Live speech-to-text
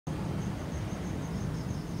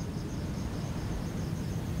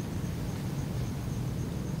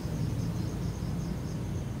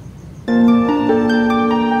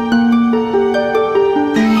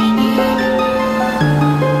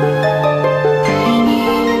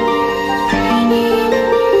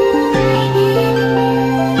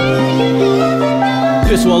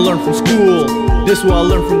This what I learned from school. This what I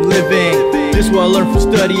learned from living. This what I learned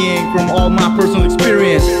from studying, from all my personal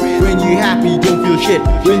experience. When you happy, you don't feel shit.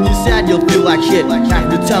 When you sad, you'll feel like shit.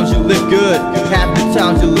 Half the times you live good, half the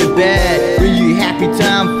times you live bad. When you happy,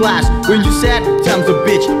 time flies. When you sad, time's a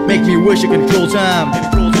bitch. Make me wish I could control time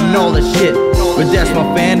and all that shit. But that's my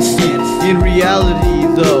fantasy. In reality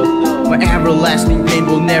though, my everlasting pain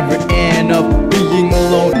will never end up being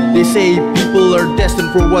alone. They say people are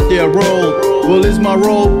destined for what they are rolled. Well, is my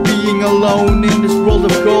role being alone in this world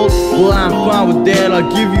of cold? Well, I'm fine with that, I'll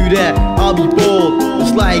give you that, I'll be bold.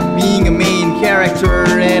 It's like being a main character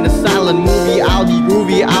in a silent movie. I'll be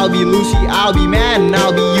groovy, I'll be Lucy, I'll be mad and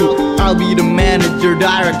I'll be you. I'll be the manager,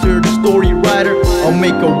 director, the story writer. I'll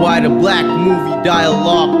make a white or black movie,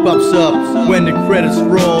 dialogue pops up. When the credits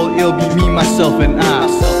roll, it'll be me, myself and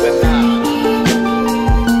I.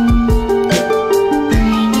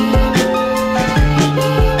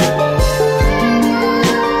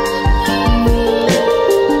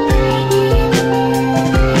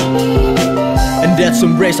 That's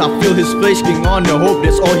some race, I feel his face, king on the hope,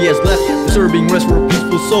 that's all he has left. Serving rest for a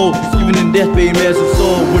peaceful soul, even in death, baby, there's a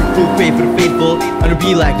soul. With full faith for the faithful, I don't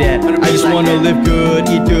be like that. I just wanna live good,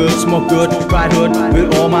 eat good, smoke good, ride hood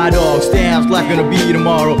with all my dogs. Damn, life gonna be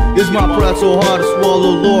tomorrow. Is my pride so hard to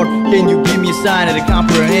swallow, Lord? Can you give me a sign that I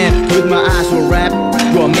comprehend? With my eyes will rap,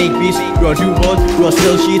 do I make peace? Do I do what? Do I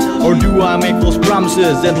sell sheets? Or do I make false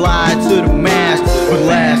promises and lie to the mass? But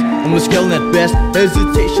last, I'm a skeleton at best.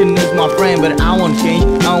 Hesitation is my friend, but I want change.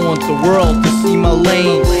 I want the world to see my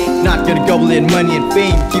lane. Not gonna gobble in money and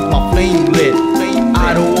fame, keep my flame lit.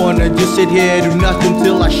 I don't wanna just sit here, do nothing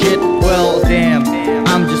till I shit. Well, damn,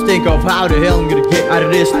 I'm just think of how the hell I'm gonna get out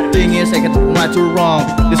of this. Thing is, I got the right to wrong.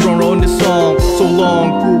 This wrong, this song. So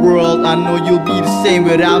long, cruel world, I know you'll be the same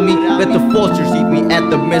without me. Let the vultures eat me at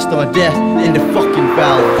the midst of my death in the fucking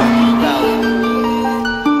valley.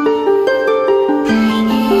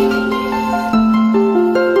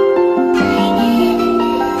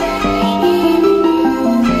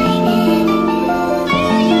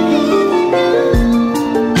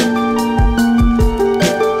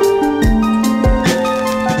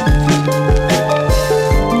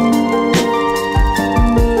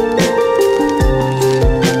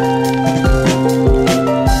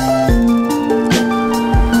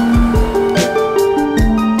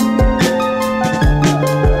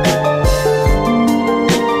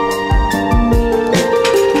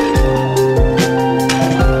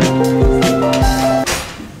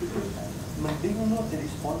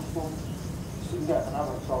 Enggak,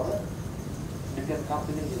 kenapa? Soalnya dengan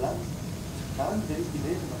company hilang, sekarang jadi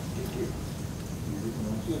ide semakin dikit.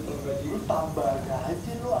 Lu tambah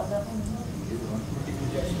gaji lu anaknya gitu kan. Mending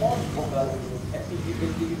jadi sponsor lagi,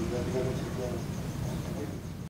 activity gitu, ganti-ganti